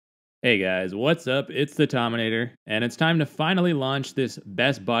Hey guys, what's up? It's the Tominator, and it's time to finally launch this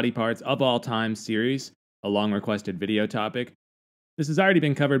Best Body Parts of All Time series, a long requested video topic. This has already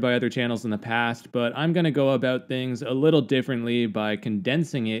been covered by other channels in the past, but I'm going to go about things a little differently by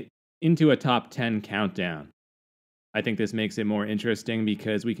condensing it into a top 10 countdown. I think this makes it more interesting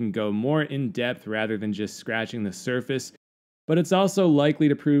because we can go more in depth rather than just scratching the surface, but it's also likely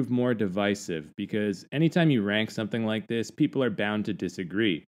to prove more divisive because anytime you rank something like this, people are bound to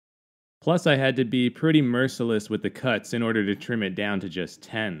disagree. Plus, I had to be pretty merciless with the cuts in order to trim it down to just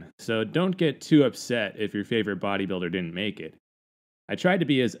 10, so don't get too upset if your favorite bodybuilder didn't make it. I tried to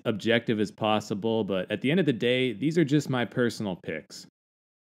be as objective as possible, but at the end of the day, these are just my personal picks.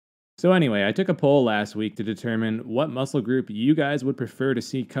 So, anyway, I took a poll last week to determine what muscle group you guys would prefer to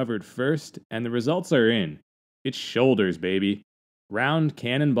see covered first, and the results are in. It's shoulders, baby. Round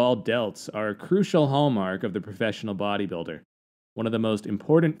cannonball delts are a crucial hallmark of the professional bodybuilder, one of the most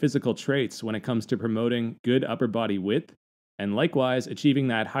important physical traits when it comes to promoting good upper body width, and likewise achieving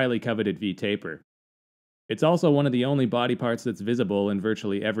that highly coveted V taper. It's also one of the only body parts that's visible in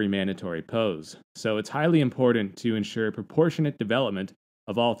virtually every mandatory pose, so it's highly important to ensure proportionate development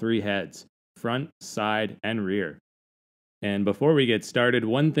of all three heads, front, side, and rear. And before we get started,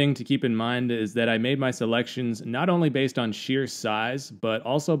 one thing to keep in mind is that I made my selections not only based on sheer size, but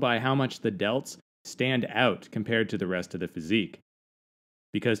also by how much the delts stand out compared to the rest of the physique.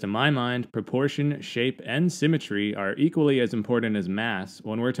 Because to my mind, proportion, shape, and symmetry are equally as important as mass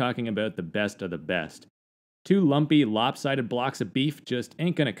when we're talking about the best of the best. Two lumpy, lopsided blocks of beef just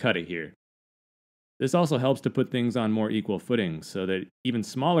ain't gonna cut it here. This also helps to put things on more equal footing so that even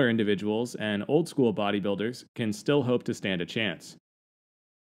smaller individuals and old school bodybuilders can still hope to stand a chance.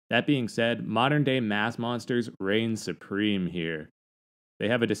 That being said, modern day mass monsters reign supreme here. They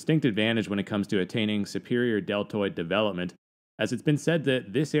have a distinct advantage when it comes to attaining superior deltoid development, as it's been said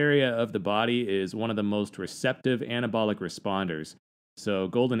that this area of the body is one of the most receptive anabolic responders, so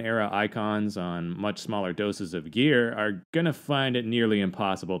golden era icons on much smaller doses of gear are gonna find it nearly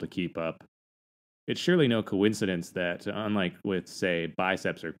impossible to keep up. It's surely no coincidence that, unlike with, say,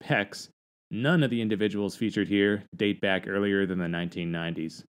 biceps or pecs, none of the individuals featured here date back earlier than the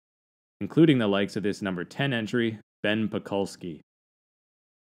 1990s, including the likes of this number 10 entry, Ben Pakulski.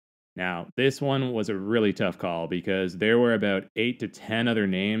 Now, this one was a really tough call because there were about 8 to 10 other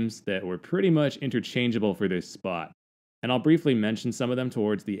names that were pretty much interchangeable for this spot, and I'll briefly mention some of them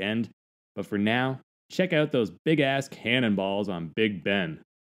towards the end, but for now, check out those big-ass cannonballs on Big Ben.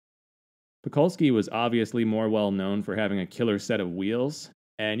 Pakulski was obviously more well known for having a killer set of wheels,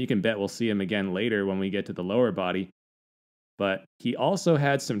 and you can bet we'll see him again later when we get to the lower body, but he also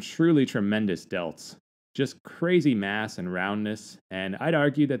had some truly tremendous delts. Just crazy mass and roundness, and I'd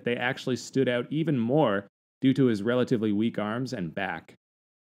argue that they actually stood out even more due to his relatively weak arms and back.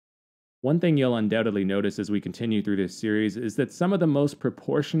 One thing you'll undoubtedly notice as we continue through this series is that some of the most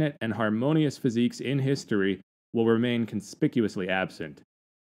proportionate and harmonious physiques in history will remain conspicuously absent.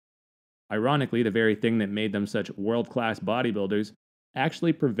 Ironically, the very thing that made them such world-class bodybuilders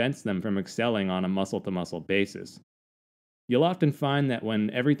actually prevents them from excelling on a muscle-to-muscle basis. You'll often find that when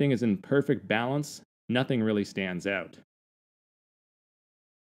everything is in perfect balance, nothing really stands out.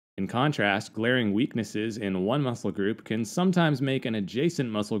 In contrast, glaring weaknesses in one muscle group can sometimes make an adjacent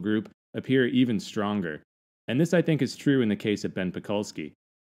muscle group appear even stronger, and this I think is true in the case of Ben Pakulski.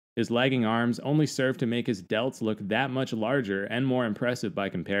 His lagging arms only serve to make his delts look that much larger and more impressive by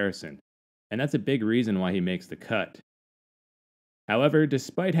comparison, and that's a big reason why he makes the cut. However,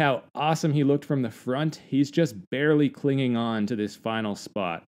 despite how awesome he looked from the front, he's just barely clinging on to this final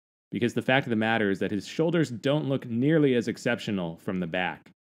spot, because the fact of the matter is that his shoulders don't look nearly as exceptional from the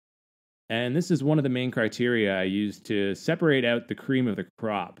back. And this is one of the main criteria I use to separate out the cream of the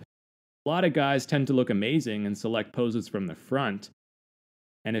crop. A lot of guys tend to look amazing and select poses from the front,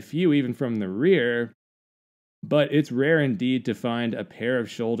 and a few even from the rear, but it's rare indeed to find a pair of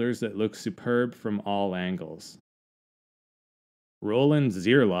shoulders that look superb from all angles. Roland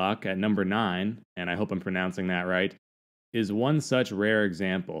Zierlock at number 9, and I hope I'm pronouncing that right, is one such rare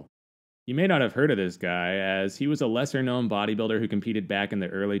example. You may not have heard of this guy, as he was a lesser known bodybuilder who competed back in the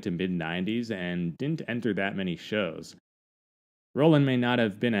early to mid 90s and didn't enter that many shows. Roland may not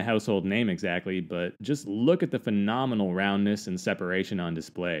have been a household name exactly, but just look at the phenomenal roundness and separation on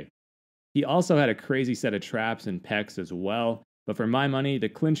display. He also had a crazy set of traps and pecs as well, but for my money, the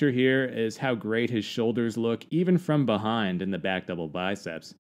clincher here is how great his shoulders look even from behind in the back double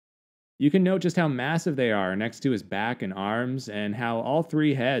biceps. You can note just how massive they are next to his back and arms, and how all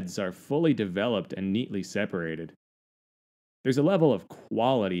three heads are fully developed and neatly separated. There's a level of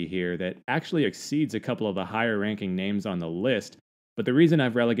quality here that actually exceeds a couple of the higher ranking names on the list, But the reason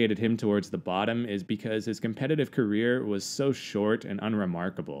I've relegated him towards the bottom is because his competitive career was so short and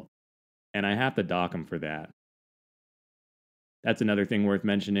unremarkable, and I have to dock him for that. That's another thing worth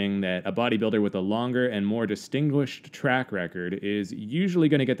mentioning, that a bodybuilder with a longer and more distinguished track record is usually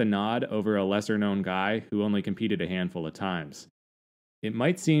going to get the nod over a lesser known guy who only competed a handful of times. It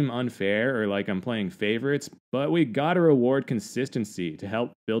might seem unfair or like I'm playing favorites, but we gotta reward consistency to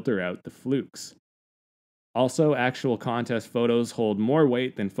help filter out the flukes. Also, actual contest photos hold more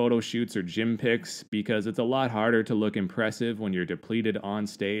weight than photo shoots or gym pics because it's a lot harder to look impressive when you're depleted on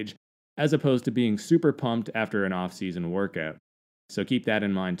stage as opposed to being super pumped after an off-season workout. So keep that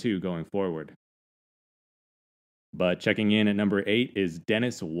in mind too going forward. But checking in at number 8 is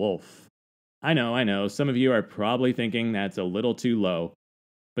Dennis Wolf. I know, some of you are probably thinking that's a little too low,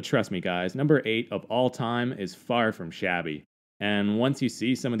 but trust me guys, number 8 of all time is far from shabby, and once you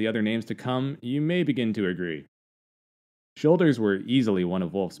see some of the other names to come, you may begin to agree. Shoulders were easily one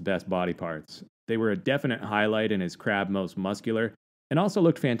of Wolf's best body parts. They were a definite highlight in his crab most muscular, and also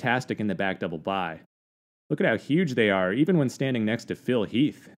looked fantastic in the back double bi. Look at how huge they are, even when standing next to Phil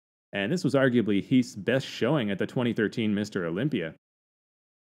Heath, and this was arguably Heath's best showing at the 2013 Mr. Olympia.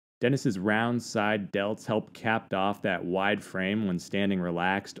 Dennis's round side delts helped cap off that wide frame when standing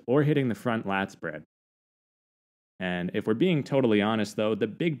relaxed or hitting the front lat spread. And if we're being totally honest though, the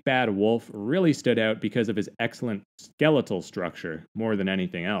big bad wolf really stood out because of his excellent skeletal structure more than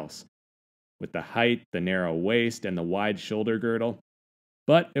anything else, with the height, the narrow waist, and the wide shoulder girdle.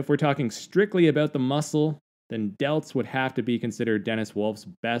 But if we're talking strictly about the muscle, then delts would have to be considered Dennis Wolf's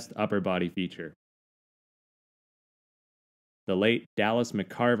best upper body feature. The late Dallas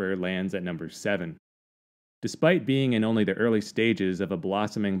McCarver lands at number 7. Despite being in only the early stages of a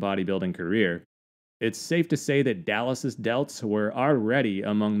blossoming bodybuilding career, it's safe to say that Dallas's delts were already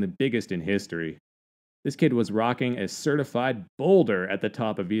among the biggest in history. This kid was rocking a certified boulder at the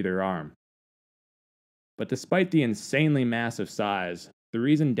top of either arm. But despite the insanely massive size, the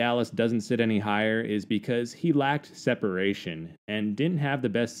reason Dallas doesn't sit any higher is because he lacked separation and didn't have the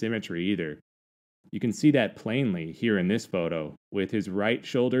best symmetry either. You can see that plainly here in this photo, with his right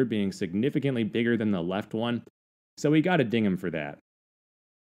shoulder being significantly bigger than the left one, so we gotta ding him for that.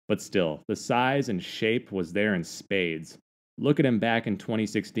 But still, the size and shape was there in spades. Look at him back in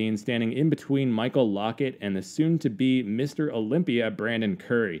 2016 standing in between Michael Lockett and the soon-to-be Mr. Olympia Brandon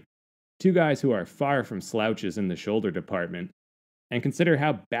Curry, two guys who are far from slouches in the shoulder department, and consider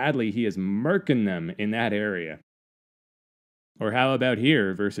how badly he is murking them in that area. Or how about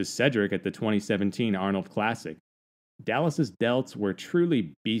here versus Cedric at the 2017 Arnold Classic? Dallas's delts were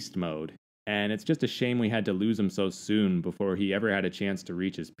truly beast mode, and it's just a shame we had to lose him so soon before he ever had a chance to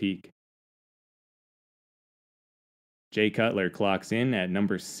reach his peak. Jay Cutler clocks in at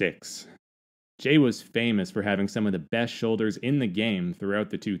number 6. Jay was famous for having some of the best shoulders in the game throughout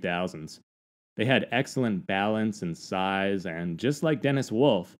the 2000s. They had excellent balance and size, and just like Dennis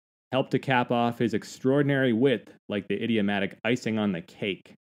Wolf, helped to cap off his extraordinary width like the idiomatic icing on the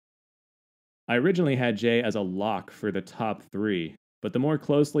cake. I originally had Jay as a lock for the top 3, but the more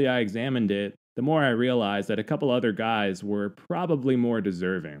closely I examined it, the more I realized that a couple other guys were probably more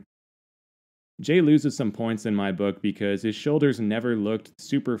deserving. Jay loses some points in my book because his shoulders never looked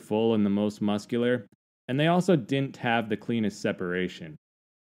super full and the most muscular, and they also didn't have the cleanest separation.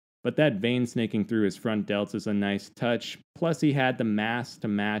 But that vein snaking through his front delts is a nice touch, plus he had the mass to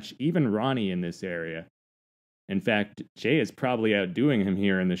match even Ronnie in this area. In fact, Jay is probably outdoing him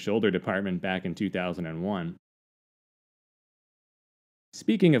here in the shoulder department back in 2001.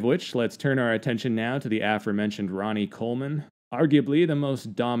 Speaking of which, let's turn our attention now to the aforementioned Ronnie Coleman, arguably the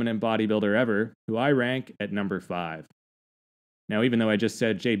most dominant bodybuilder ever, who I rank at number 5. Now, even though I just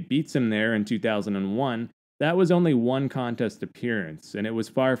said Jay beats him there in 2001, that was only one contest appearance, and it was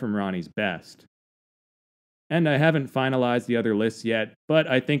far from Ronnie's best. And I haven't finalized the other lists yet, but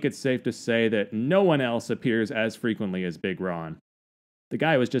I think it's safe to say that no one else appears as frequently as Big Ron. The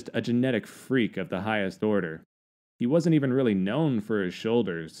guy was just a genetic freak of the highest order. He wasn't even really known for his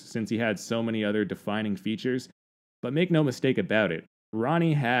shoulders, since he had so many other defining features, but make no mistake about it,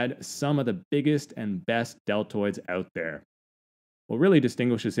 Ronnie had some of the biggest and best deltoids out there. What really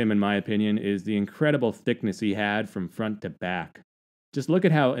distinguishes him, in my opinion, is the incredible thickness he had from front to back. Just look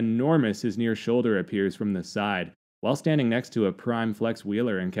at how enormous his near shoulder appears from the side, while standing next to a prime flex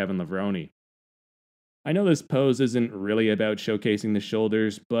wheeler in Kevin Levrone. I know this pose isn't really about showcasing the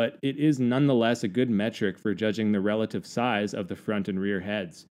shoulders, but it is nonetheless a good metric for judging the relative size of the front and rear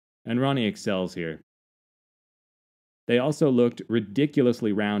heads, and Ronnie excels here. They also looked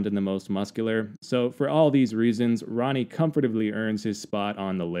ridiculously round in the most muscular, so for all these reasons, Ronnie comfortably earns his spot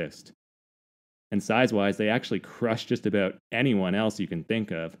on the list. And size-wise, they actually crushed just about anyone else you can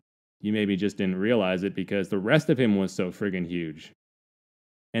think of. You maybe just didn't realize it because the rest of him was so friggin' huge.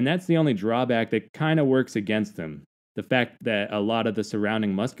 And that's the only drawback that kinda works against him. The fact that a lot of the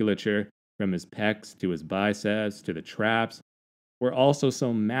surrounding musculature, from his pecs to his biceps to the traps, were also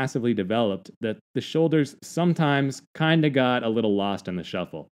so massively developed that the shoulders sometimes kinda got a little lost in the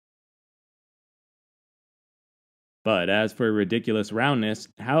shuffle. But as for ridiculous roundness,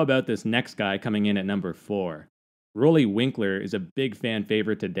 how about this next guy coming in at number 4? Rolly Winkler is a big fan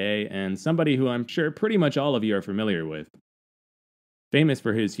favorite today and somebody who I'm sure pretty much all of you are familiar with. Famous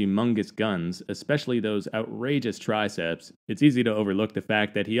for his humongous guns, especially those outrageous triceps, it's easy to overlook the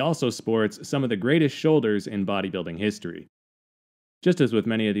fact that he also sports some of the greatest shoulders in bodybuilding history. Just as with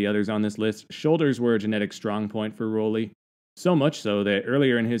many of the others on this list, shoulders were a genetic strong point for Rolly. So much so that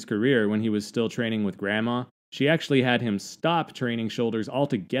earlier in his career, when he was still training with Grandma, she actually had him stop training shoulders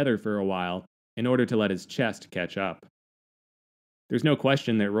altogether for a while in order to let his chest catch up. There's no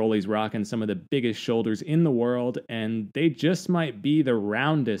question that Rolly's rocking some of the biggest shoulders in the world, and they just might be the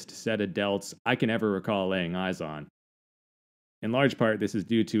roundest set of delts I can ever recall laying eyes on. In large part, this is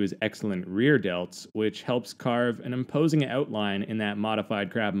due to his excellent rear delts, which helps carve an imposing outline in that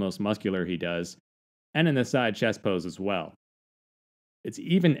modified crab most muscular he does, and in the side chest pose as well. It's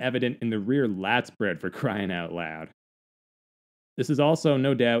even evident in the rear lat spread for crying out loud. This is also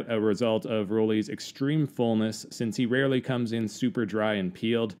no doubt a result of Rolly's extreme fullness. Since he rarely comes in super dry and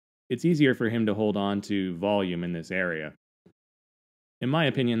peeled, it's easier for him to hold on to volume in this area. In my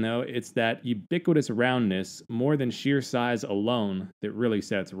opinion, though, it's that ubiquitous roundness, more than sheer size alone, that really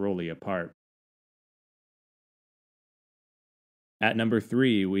sets Rolly apart. At number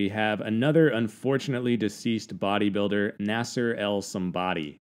 3, we have another unfortunately deceased bodybuilder, Nasser El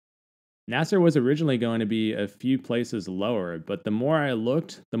Sambadi. Nasser was originally going to be a few places lower, but the more I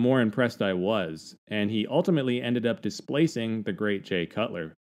looked, the more impressed I was, and he ultimately ended up displacing the great Jay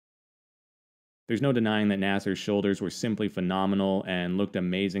Cutler. There's no denying that Nasser's shoulders were simply phenomenal and looked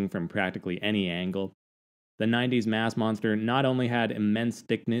amazing from practically any angle. The 90s mass monster not only had immense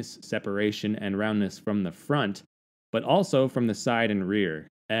thickness, separation, and roundness from the front, but also from the side and rear,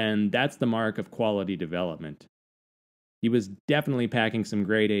 and that's the mark of quality development. He was definitely packing some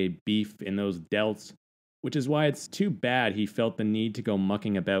grade A beef in those delts, which is why it's too bad he felt the need to go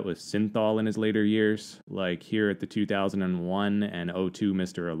mucking about with synthol in his later years, like here at the 2001 and '02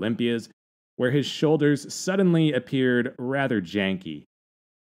 Mr. Olympias, where his shoulders suddenly appeared rather janky.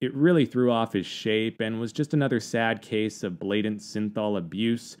 It really threw off his shape and was just another sad case of blatant synthol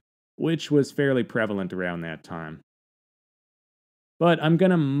abuse, which was fairly prevalent around that time. But I'm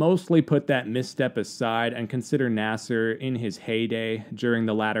gonna mostly put that misstep aside and consider Nasser in his heyday during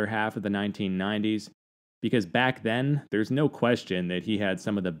the latter half of the 1990s, because back then, there's no question that he had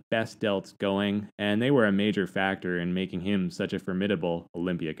some of the best delts going, and they were a major factor in making him such a formidable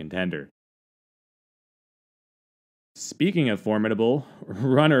Olympia contender. Speaking of formidable,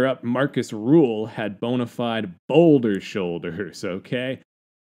 runner-up Marcus Rule had bona fide boulder shoulders, okay?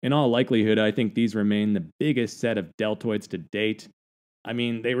 In all likelihood, I think these remain the biggest set of deltoids to date. I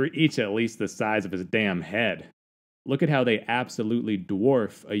mean, they were each at least the size of his damn head. Look at how they absolutely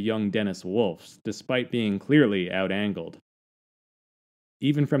dwarf a young Dennis Wolf's, despite being clearly out-angled.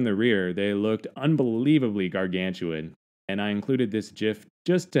 Even from the rear, they looked unbelievably gargantuan, and I included this GIF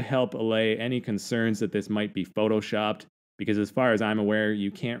just to help allay any concerns that this might be photoshopped, because as far as I'm aware,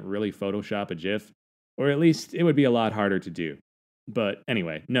 you can't really Photoshop a GIF, or at least it would be a lot harder to do. But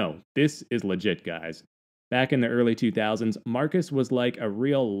anyway, no, this is legit, guys. Back in the early 2000s, Marcus was like a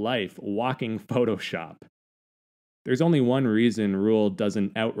real-life walking Photoshop. There's only one reason Rule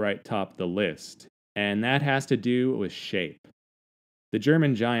doesn't outright top the list, and that has to do with shape. The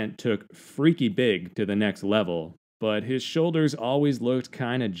German giant took freaky big to the next level, but his shoulders always looked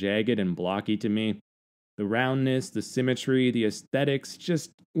kinda jagged and blocky to me. The roundness, the symmetry, the aesthetics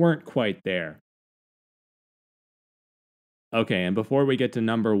just weren't quite there. Okay, and before we get to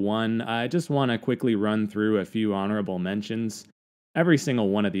number 1, I just want to quickly run through a few honorable mentions. Every single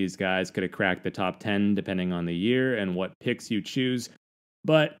one of these guys could have cracked the top 10 depending on the year and what picks you choose,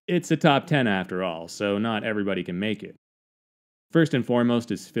 but it's a top 10 after all, so not everybody can make it. First and foremost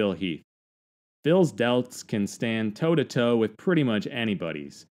is Phil Heath. Phil's delts can stand toe-to-toe with pretty much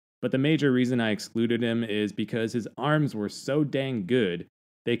anybody's, but the major reason I excluded him is because his arms were so dang good,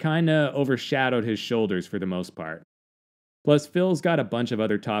 they kinda overshadowed his shoulders for the most part. Plus, Phil's got a bunch of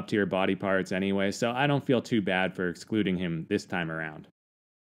other top-tier body parts anyway, so I don't feel too bad for excluding him this time around.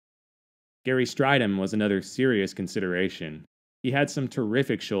 Gary Stridham was another serious consideration. He had some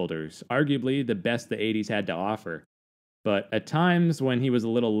terrific shoulders, arguably the best the '80s had to offer. but at times when he was a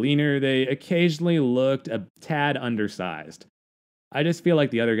little leaner, they occasionally looked a tad undersized. I just feel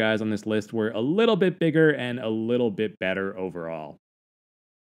like the other guys on this list were a little bit bigger and a little bit better overall.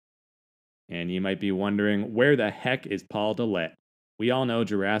 And you might be wondering, where the heck is Paul Dillette? We all know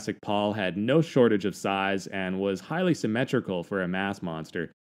Jurassic Paul had no shortage of size and was highly symmetrical for a mass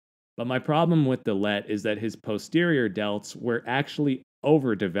monster. But my problem with Dillette is that his posterior delts were actually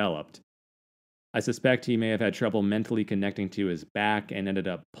overdeveloped. I suspect he may have had trouble mentally connecting to his back and ended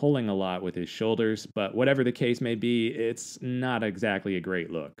up pulling a lot with his shoulders, but whatever the case may be, it's not exactly a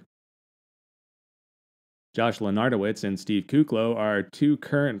great look. Josh Lenardowitz and Steve Kuklo are two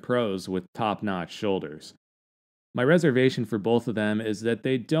current pros with top-notch shoulders. My reservation for both of them is that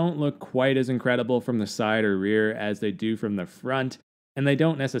they don't look quite as incredible from the side or rear as they do from the front, and they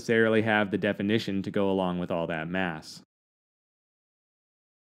don't necessarily have the definition to go along with all that mass.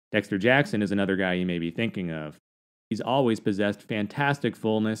 Dexter Jackson is another guy you may be thinking of. He's always possessed fantastic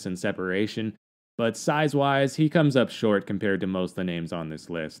fullness and separation, but size-wise, he comes up short compared to most of the names on this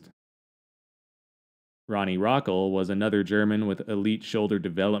list. Ronnie Rockel was another German with elite shoulder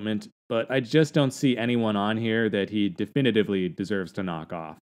development, but I just don't see anyone on here that he definitively deserves to knock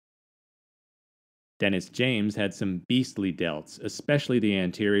off. Dennis James had some beastly delts, especially the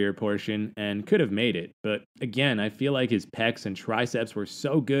anterior portion, and could have made it, but again, I feel like his pecs and triceps were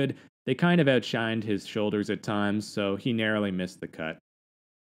so good, they kind of outshined his shoulders at times, so he narrowly missed the cut.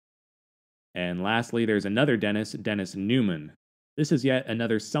 And lastly, there's another Dennis Newman. This is yet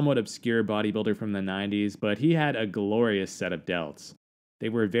another somewhat obscure bodybuilder from the 90s, but he had a glorious set of delts. They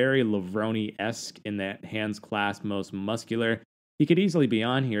were very Levrone-esque in that hands clasp most muscular. He could easily be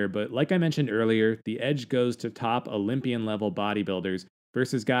on here, but like I mentioned earlier, the edge goes to top Olympian-level bodybuilders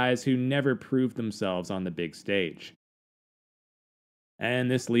versus guys who never proved themselves on the big stage.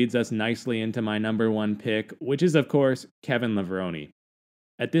 And this leads us nicely into my number one pick, which is of course Kevin Levrone.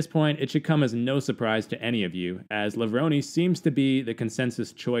 At this point, it should come as no surprise to any of you, as Levrone seems to be the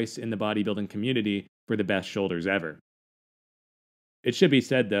consensus choice in the bodybuilding community for the best shoulders ever. It should be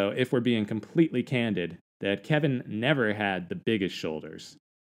said though, if we're being completely candid, that Kevin never had the biggest shoulders.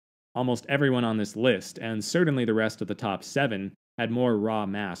 Almost everyone on this list, and certainly the rest of the top 7, had more raw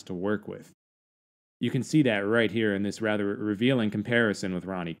mass to work with. You can see that right here in this rather revealing comparison with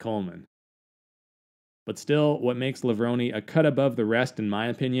Ronnie Coleman. But still, what makes Levrone a cut above the rest, in my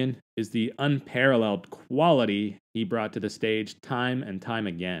opinion, is the unparalleled quality he brought to the stage time and time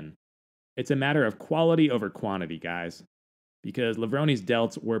again. It's a matter of quality over quantity, guys, because Levrone's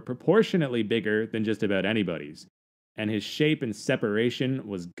delts were proportionately bigger than just about anybody's, and his shape and separation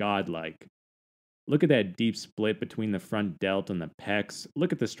was godlike. Look at that deep split between the front delt and the pecs.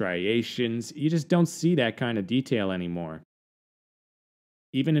 Look at the striations. You just don't see that kind of detail anymore.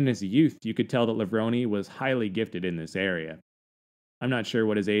 Even in his youth, you could tell that Levrone was highly gifted in this area. I'm not sure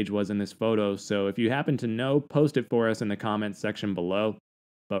what his age was in this photo, so if you happen to know, post it for us in the comments section below.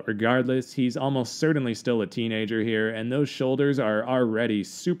 But regardless, he's almost certainly still a teenager here, and those shoulders are already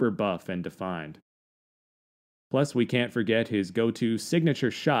super buff and defined. Plus, we can't forget his go-to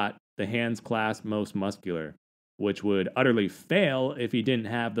signature shot, the hands clasp most muscular, which would utterly fail if he didn't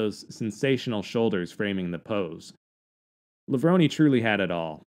have those sensational shoulders framing the pose. Levrone truly had it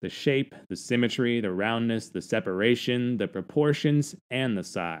all: the shape, the symmetry, the roundness, the separation, the proportions, and the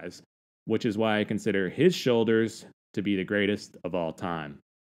size, which is why I consider his shoulders to be the greatest of all time.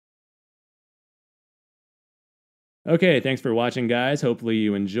 Okay, thanks for watching, guys. Hopefully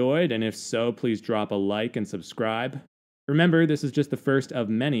you enjoyed, and if so, please drop a like and subscribe. Remember, this is just the first of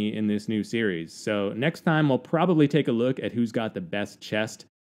many in this new series, so next time we'll probably take a look at who's got the best chest.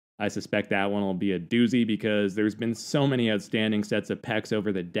 I suspect that one will be a doozy because there's been so many outstanding sets of pecs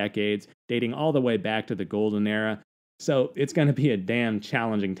over the decades, dating all the way back to the golden era, so it's going to be a damn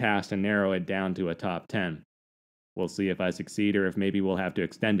challenging task to narrow it down to a top 10. We'll see if I succeed or if maybe we'll have to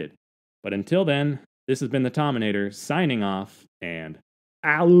extend it. But until then, this has been the Tominator signing off, and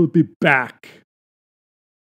I'll be back.